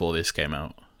year before this came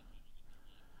out.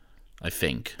 I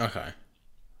think. Okay.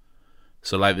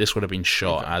 So like this would have been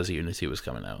shot as Unity was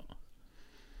coming out.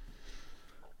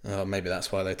 Oh, maybe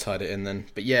that's why they tied it in then.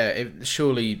 But yeah,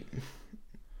 surely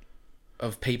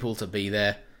of people to be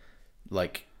there,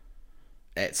 like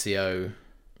Ezio,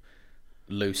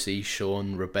 Lucy,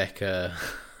 Sean, Rebecca,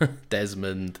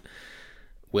 Desmond,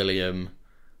 William,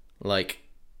 like,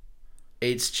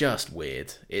 it's just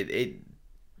weird.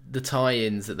 The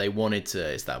tie-ins that they wanted to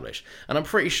establish, and I'm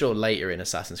pretty sure later in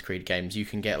Assassin's Creed games you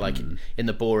can get like in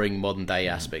the boring modern day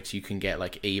aspects, you can get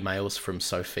like emails from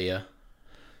Sophia.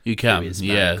 You can,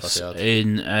 yes.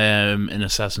 In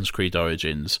Assassin's Creed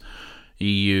Origins,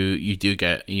 you do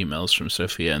get emails from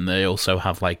Sophia, and they also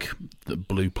have like the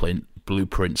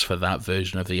blueprints for that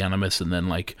version of the Animus, and then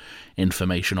like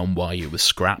information on why it was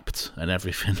scrapped and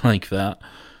everything like that.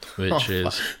 Which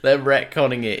is they're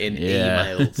retconning it in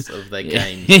emails of their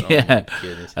games. Yeah,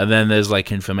 and then there's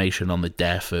like information on the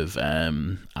death of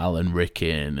Alan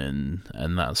Rickman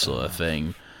and that sort of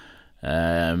thing.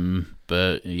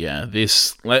 But yeah,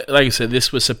 this like I said,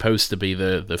 this was supposed to be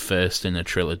the first in a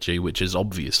trilogy, which is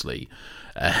obviously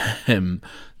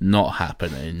not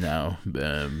happening now.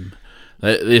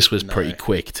 This was pretty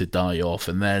quick to die off,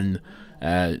 and then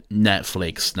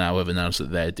Netflix now have announced that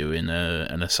they're doing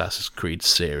an Assassin's Creed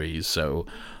series, so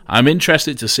I'm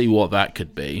interested to see what that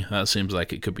could be. That seems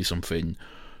like it could be something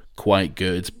quite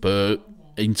good, but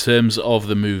in terms of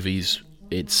the movies,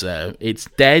 it's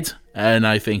dead, and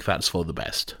I think that's for the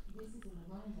best.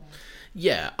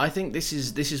 Yeah, I think this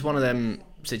is one of them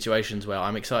situations where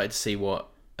I'm excited to see what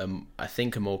I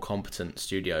think a more competent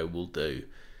studio will do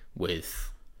with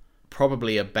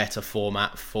probably a better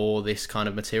format for this kind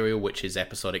of material, which is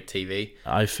episodic TV.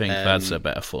 I think that's a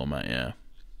better format, yeah.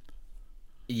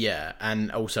 Yeah,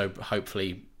 and also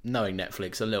hopefully, knowing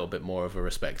Netflix, a little bit more of a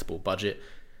respectable budget,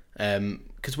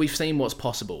 because we've seen what's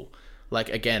possible. Like,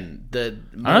 again,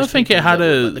 I don't think it had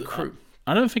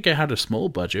a small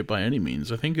budget by any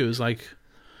means. I think it was like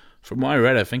From what I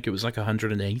read, I think it was like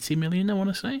 180 million, I want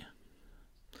to say.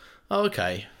 Oh,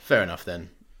 okay. Fair enough then.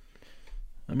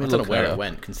 I don't know where it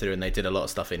went, considering they did a lot of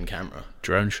stuff in camera.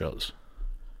 Drone shots.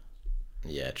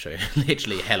 Yeah, true.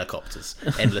 Literally helicopters.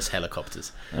 Endless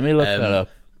helicopters. Let me look that up.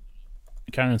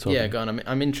 Yeah, go on.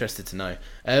 I'm interested to know.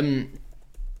 I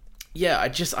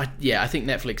think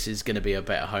Netflix is going to be a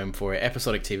better home for it.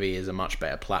 Episodic TV is a much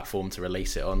better platform to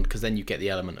release it on, because then you get the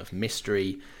element of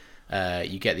mystery,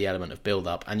 you get the element of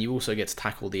build-up, and you also get to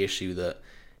tackle the issue that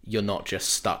you're not just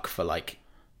stuck for, like,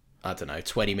 I don't know,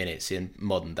 20 minutes in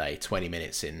modern day, 20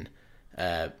 minutes in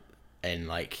the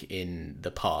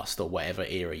past, or whatever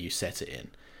era you set it in.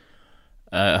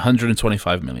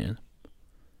 125 million.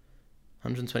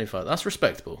 125. That's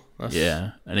respectable.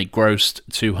 Yeah, and it grossed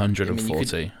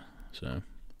 240. So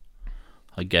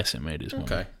I guess it made its money.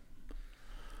 Okay.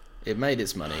 It made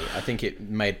its money. I think it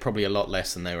made probably a lot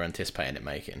less than they were anticipating it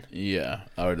making. Yeah,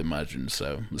 I would imagine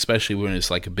so. Especially when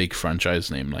it's like a big franchise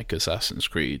name like Assassin's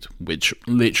Creed, which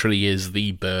literally is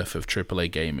the birth of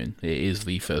AAA gaming. It is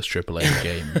the first AAA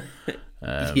game.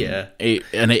 And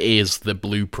it is the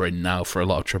blueprint now for a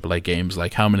lot of AAA games.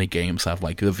 Like, how many games have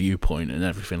like the viewpoint and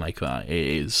everything like that?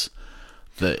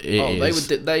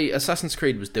 Assassin's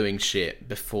Creed was doing shit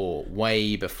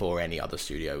way before any other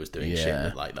studio was doing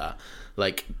shit like that.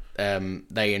 Like,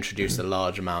 they introduced a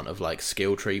large amount of like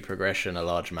skill tree progression, a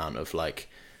large amount of like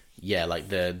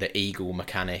the eagle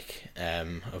mechanic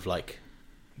of like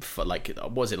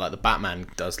was it like the Batman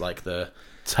does like the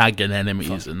tagging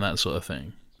enemies and that sort of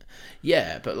thing.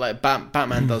 Yeah, but like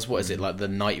Batman does, what is it, like the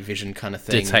night vision kind of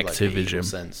thing, detective like vision.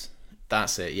 Sense.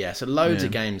 That's it. Yeah, so loads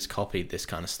of games copied this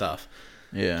kind of stuff.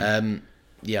 Yeah.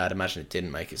 I'd imagine it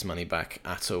didn't make its money back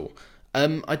at all.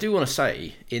 I do want to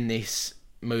say in this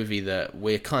movie that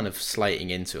we're kind of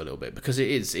slating into a little bit, because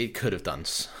it could have done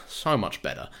so much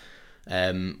better.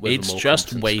 It's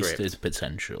just wasted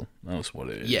potential. That's what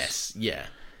it is. Yes, yeah.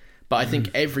 But I think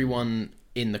everyone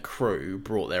in the crew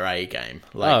brought their A game.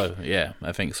 Like, oh, yeah,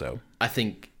 I think so. I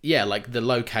think, like the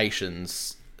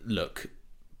locations look...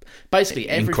 Basically,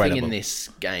 everything in this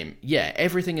game... Yeah,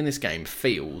 everything in this game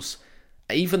feels,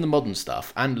 even the modern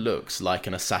stuff, and looks like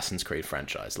an Assassin's Creed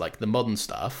franchise. Like, the modern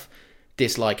stuff,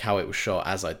 dislike how it was shot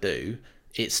as I do,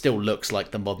 it still looks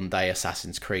like the modern-day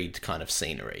Assassin's Creed kind of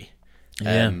scenery.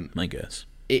 Yeah, I guess.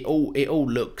 It all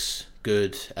looks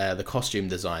good. The costume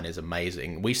design is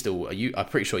amazing. I'm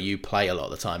pretty sure you play a lot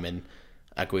of the time in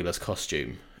Aguilar's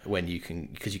costume when you can,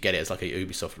 because you get it as like a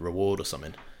Ubisoft reward or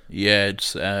something. Yeah,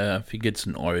 it's I think it's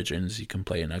in Origins you can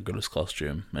play in Aguilar's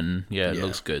costume, and it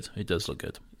looks good. It does look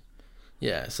good.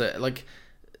 Yeah, so like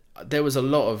there was a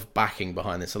lot of backing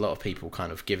behind this, a lot of people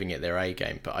kind of giving it their A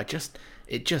game, but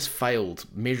it just failed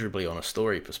miserably on a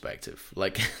story perspective.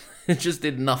 Like, it just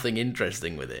did nothing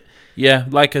interesting with it. Yeah,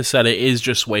 like I said, it is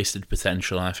just wasted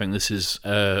potential. I think this is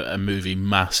a movie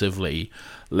massively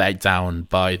let down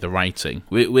by the writing,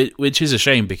 which is a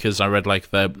shame, because I read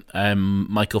like the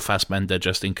Michael Fassbender,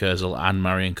 Justin Kurzel, and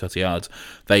Marion Cotillard,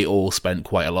 they all spent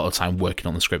quite a lot of time working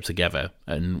on the script together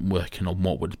and working on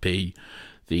what would be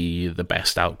the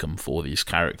best outcome for these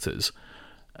characters.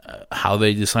 How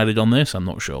they decided on this, I'm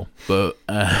not sure, but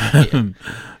I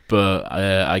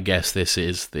guess this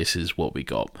is what we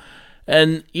got.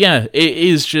 And yeah, it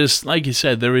is just like you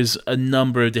said. There is a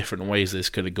number of different ways this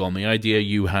could have gone. The idea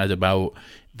you had about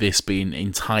this being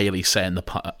entirely set in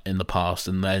the past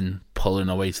and then pulling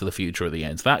away to the future at the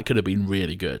end, that could have been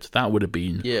really good. That would have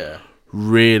been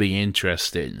really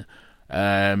interesting.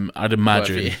 I'd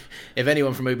imagine. Well, if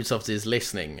anyone from Ubisoft is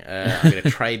listening, I'm going to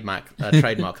trademark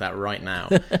that right now,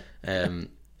 and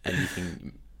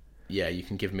you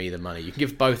can give me the money. You can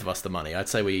give both of us the money. I'd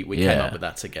say we came up with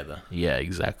that together. Yeah,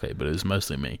 exactly. But it was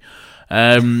mostly me.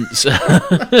 So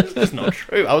that's not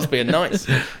true. I was being nice.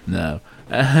 No.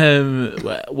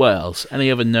 What else?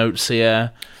 Any other notes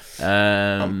here?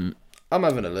 I'm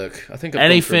having a look. I think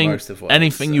I've gone through most of what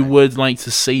anything you would like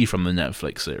to see from the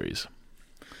Netflix series?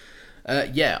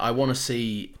 I want to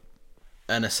see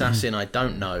an assassin I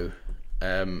don't know.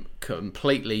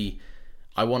 Completely,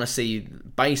 I want to see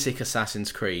basic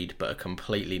Assassin's Creed, but a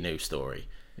completely new story.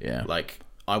 Yeah. Like,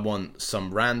 I want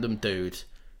some random dude,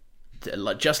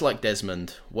 just like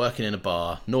Desmond, working in a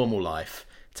bar, normal life,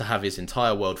 to have his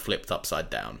entire world flipped upside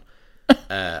down.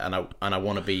 And I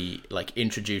want to be like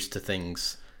introduced to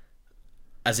things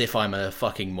as if I'm a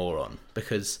fucking moron,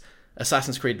 because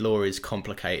Assassin's Creed lore is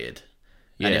complicated.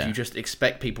 And if you just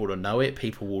expect people to know it,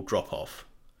 people will drop off.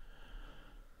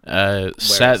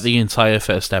 Set the entire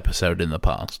first episode in the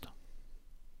past.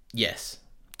 Yes.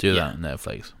 Do that,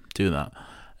 Netflix. Do that.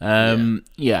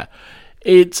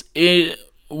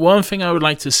 One thing I would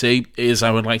like to see is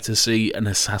I would like to see an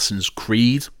Assassin's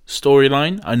Creed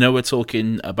storyline. I know we're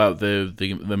talking about the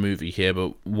movie here,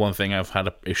 but one thing I've had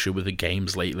an issue with the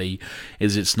games lately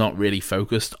is it's not really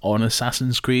focused on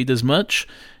Assassin's Creed as much.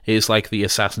 It's like the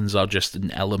assassins are just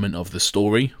an element of the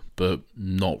story, but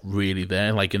not really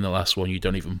there. Like in the last one, you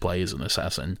don't even play as an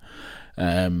assassin,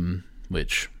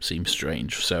 which seems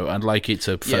strange. So I'd like it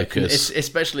to focus... Yeah,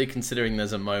 especially considering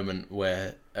there's a moment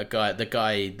where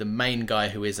the main guy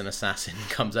who is an assassin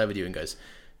comes over to you and goes,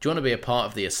 "Do you want to be a part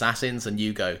of the assassins?" And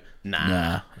you go,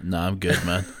 Nah, I'm good,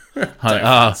 man. Don't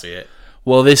fancy it.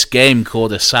 Well, this game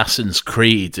called Assassin's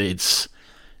Creed, it's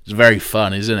very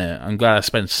fun, isn't it? I'm glad I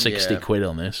spent 60 quid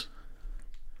on this.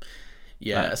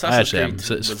 Yeah, Assassin's Creed it's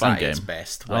a was fun at game. its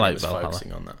best when I like it was Valhalla.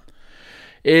 focusing on that.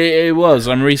 It was.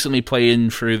 I'm recently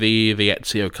playing through the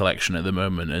Ezio collection at the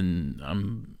moment,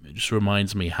 and it just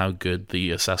reminds me how good the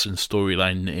Assassin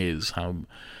storyline is,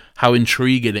 how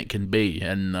intriguing it can be,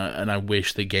 and I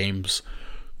wish the games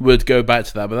would go back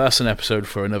to that. But that's an episode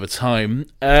for another time.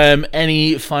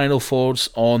 Any final thoughts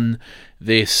on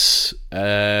this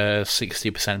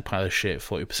 60% pile of shit,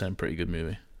 40% pretty good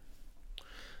movie?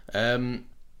 I'm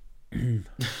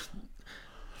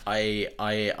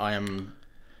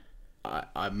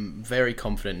very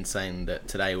confident in saying that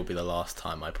today will be the last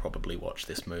time I probably watch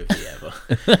this movie ever.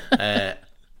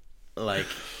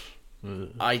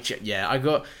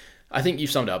 I think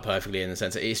you've summed it up perfectly in the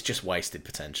sense that it's just wasted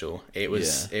potential. It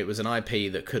was an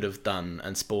IP that could have done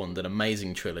and spawned an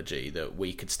amazing trilogy that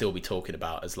we could still be talking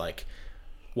about as like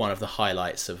one of the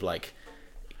highlights of like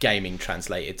gaming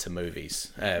translated to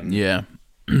movies.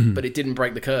 But it didn't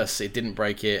break the curse. It didn't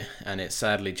break it, and it's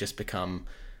sadly just become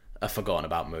a forgotten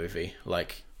about movie.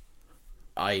 Like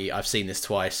I've seen this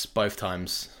twice, both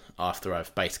times after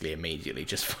I've basically immediately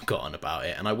just forgotten about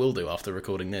it, and I will do after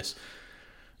recording this.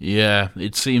 Yeah,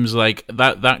 it seems like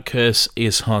that curse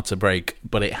is hard to break,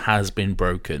 but it has been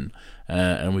broken,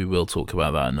 and we will talk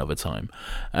about that another time.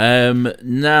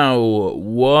 Now,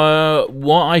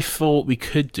 what I thought we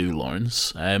could do,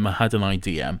 Lawrence, I had an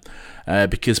idea.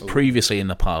 Because previously in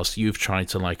the past, you've tried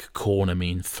to like corner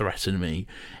me and threaten me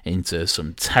into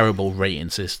some terrible rating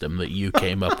system that you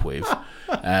came up with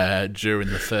during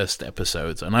the first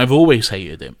episode, and I've always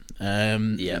hated it.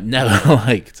 Never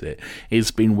liked it.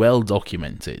 It's been well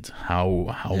documented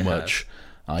how much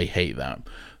I hate that.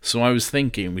 So I was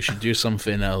thinking we should do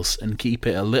something else and keep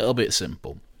it a little bit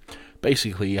simple.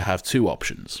 Basically, you have two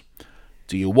options.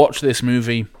 Do you watch this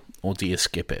movie or do you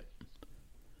skip it?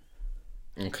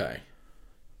 Okay.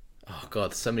 Oh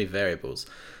god, so many variables.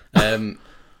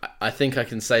 I think I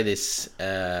can say this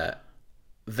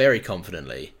very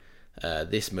confidently.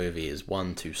 This movie is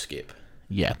one to skip.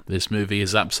 Yeah, this movie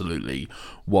is absolutely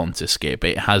one to skip.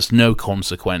 It has no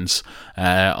consequence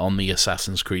on the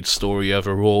Assassin's Creed story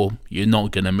overall. You're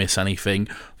not going to miss anything.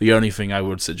 The only thing I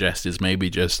would suggest is maybe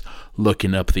just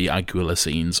looking up the Aguila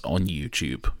scenes on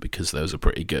YouTube, because those are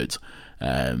pretty good.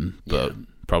 But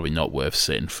probably not worth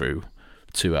sitting through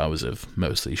 2 hours of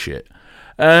mostly shit.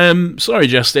 Sorry,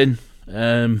 Justin.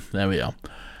 There we are.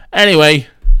 Anyway.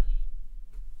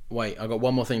 Wait, I got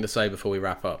one more thing to say before we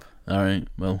wrap up. Alright,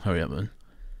 well, hurry up then.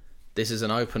 This is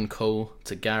an open call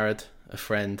to Garrett, a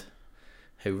friend,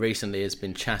 who recently has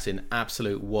been chatting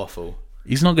absolute waffle.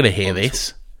 He's not going to hear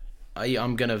this.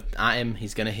 I'm going to at him.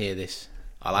 He's going to hear this.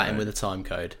 I'll at him with a time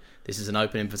code. This is an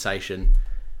open invitation.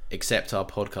 Accept our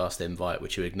podcast invite,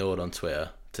 which you ignored on Twitter,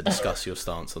 to discuss your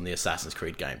stance on the Assassin's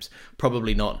Creed games.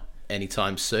 Probably not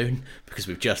anytime soon, because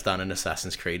we've just done an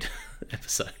Assassin's Creed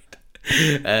episode.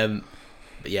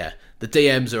 But yeah, the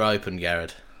DMs are open,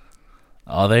 Garrett.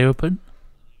 Are they open?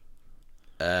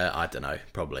 I don't know.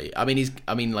 Probably.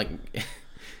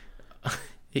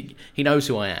 He knows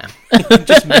who I am. He can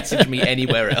just message me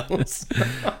anywhere else.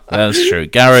 That's true,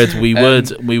 Garrett. We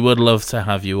would love to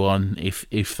have you on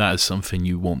if that is something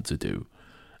you want to do.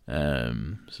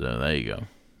 So there you go.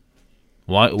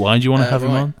 Why do you want to have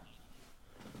him on?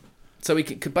 So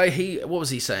what was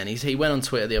he saying? He went on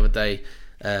Twitter the other day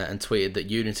and tweeted that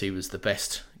Unity was the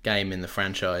best game in the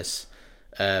franchise.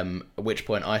 At which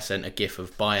point I sent a gif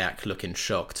of Bayek looking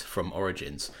shocked from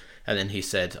Origins, and then he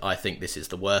said, "I think this is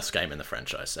the worst game in the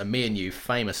franchise." And me and you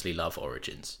famously love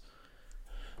Origins,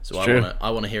 so I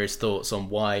want to hear his thoughts on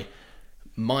why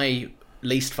my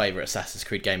least favorite Assassin's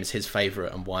Creed game is his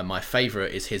favorite, and why my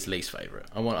favorite is his least favorite.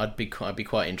 I'd be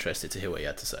quite interested to hear what he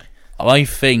had to say. I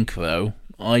think though,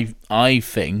 I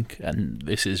think, and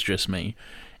this is just me,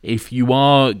 if you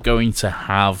are going to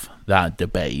have that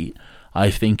debate, I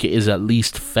think it is at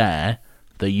least fair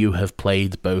that you have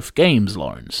played both games,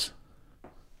 Lawrence.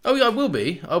 Oh yeah, I will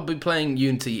be. I'll be playing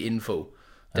Unity in full.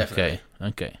 Definitely.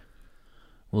 Okay.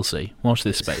 We'll see. Watch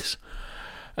this space.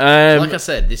 Like I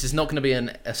said, this is not going to be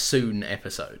a soon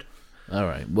episode. All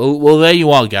right. Well, there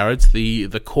you are, Garrett.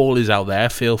 The call is out there.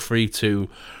 Feel free to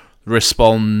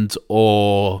respond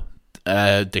or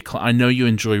decline. I know you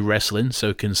enjoy wrestling,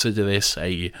 so consider this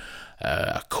a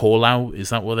call out. Is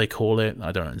that what they call it?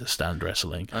 I don't understand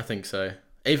wrestling. I think so.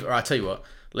 I tell you what,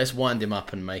 let's wind him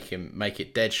up and make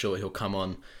it dead short. He'll come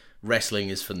on. Wrestling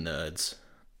is for nerds.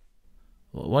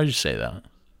 Why did you say that?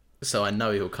 So I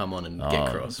know he'll come on and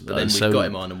get cross. But then we've got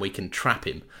him on and we can trap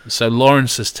him. So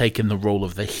Lawrence has taken the role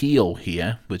of the heel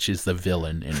here, which is the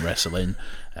villain in wrestling.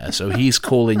 So he's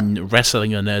calling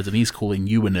wrestling a nerd, and he's calling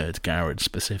you a nerd, Garrett,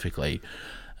 specifically.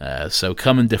 So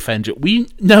come and defend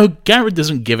it. No, Garrett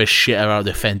doesn't give a shit about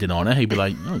defending honor. He'd be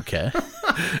like, I don't care.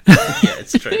 Yeah,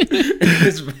 it's true.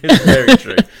 It's very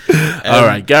true. All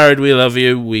right, Garrett, we love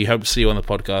you. We hope to see you on the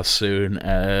podcast soon.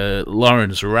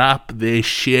 Lawrence, wrap this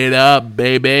shit up,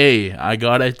 baby. I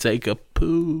gotta take a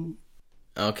poo.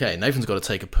 Okay, Nathan's got to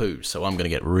take a poo, so I'm going to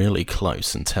get really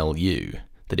close and tell you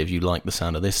that if you like the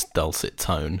sound of this dulcet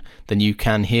tone, then you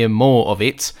can hear more of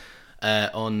it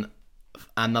on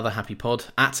Another Happy Pod,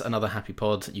 at Another Happy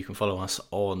Pod. You can follow us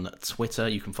on Twitter,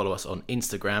 you can follow us on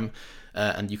Instagram,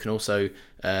 and you can also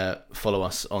follow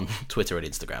us on Twitter and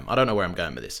Instagram. I don't know where I'm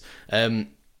going with this. We're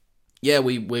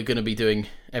going to be doing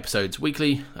episodes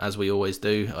weekly, as we always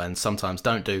do, and sometimes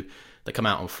don't do. They come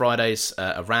out on Fridays,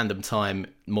 a random time,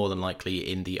 more than likely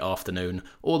in the afternoon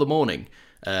or the morning.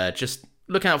 Just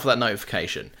look out for that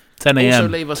notification. 10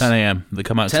 a.m. 10 a.m. They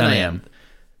come out 10 a.m.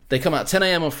 They come out 10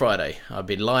 a.m. on Friday. I've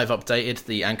been live updated.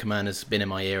 The anchorman has been in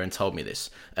my ear and told me this.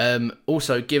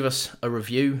 Also, give us a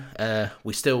review.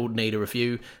 We still need a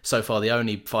review. So far, the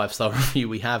only 5-star review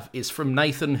we have is from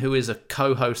Nathan, who is a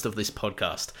co-host of this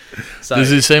podcast. So,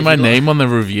 does it say my name on the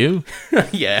review?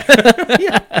 Yeah.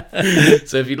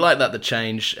 So if you'd like that to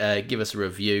change, give us a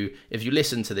review. If you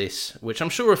listen to this, which I'm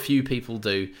sure a few people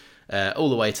do, all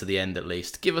the way to the end at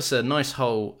least, give us a nice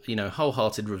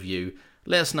wholehearted review.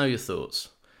 Let us know your thoughts.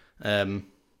 Other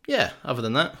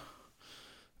than that,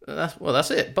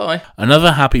 that's it. Bye.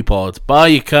 Another Happy Pod. Bye,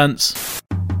 you cunts.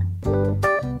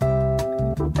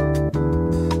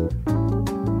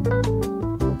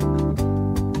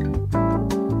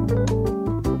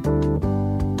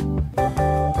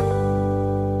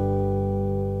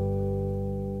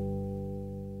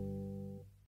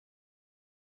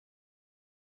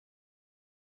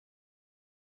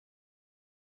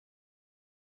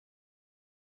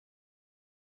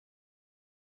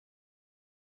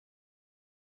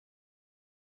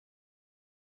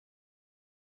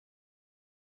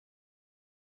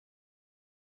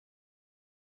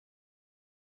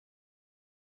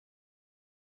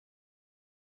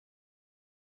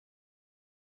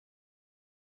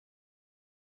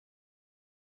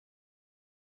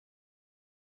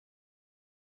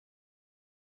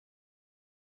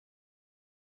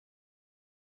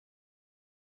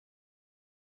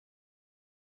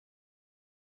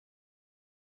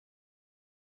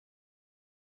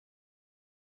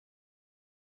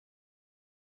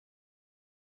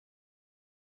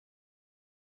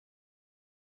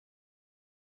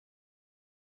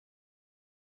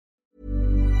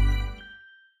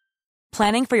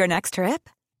 Planning for your next trip?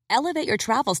 Elevate your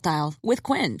travel style with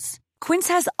Quince. Quince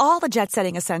has all the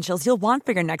jet-setting essentials you'll want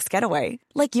for your next getaway,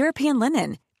 like European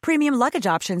linen, premium luggage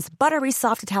options, buttery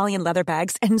soft Italian leather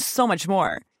bags, and so much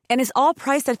more. And is all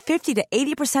priced at 50 to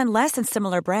 80% less than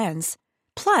similar brands.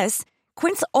 Plus,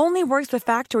 Quince only works with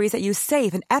factories that use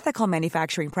safe and ethical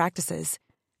manufacturing practices.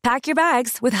 Pack your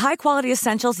bags with high-quality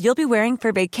essentials you'll be wearing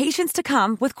for vacations to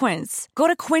come with Quince. Go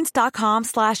to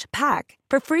quince.com/pack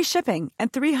for free shipping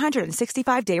and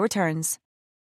 365-day returns.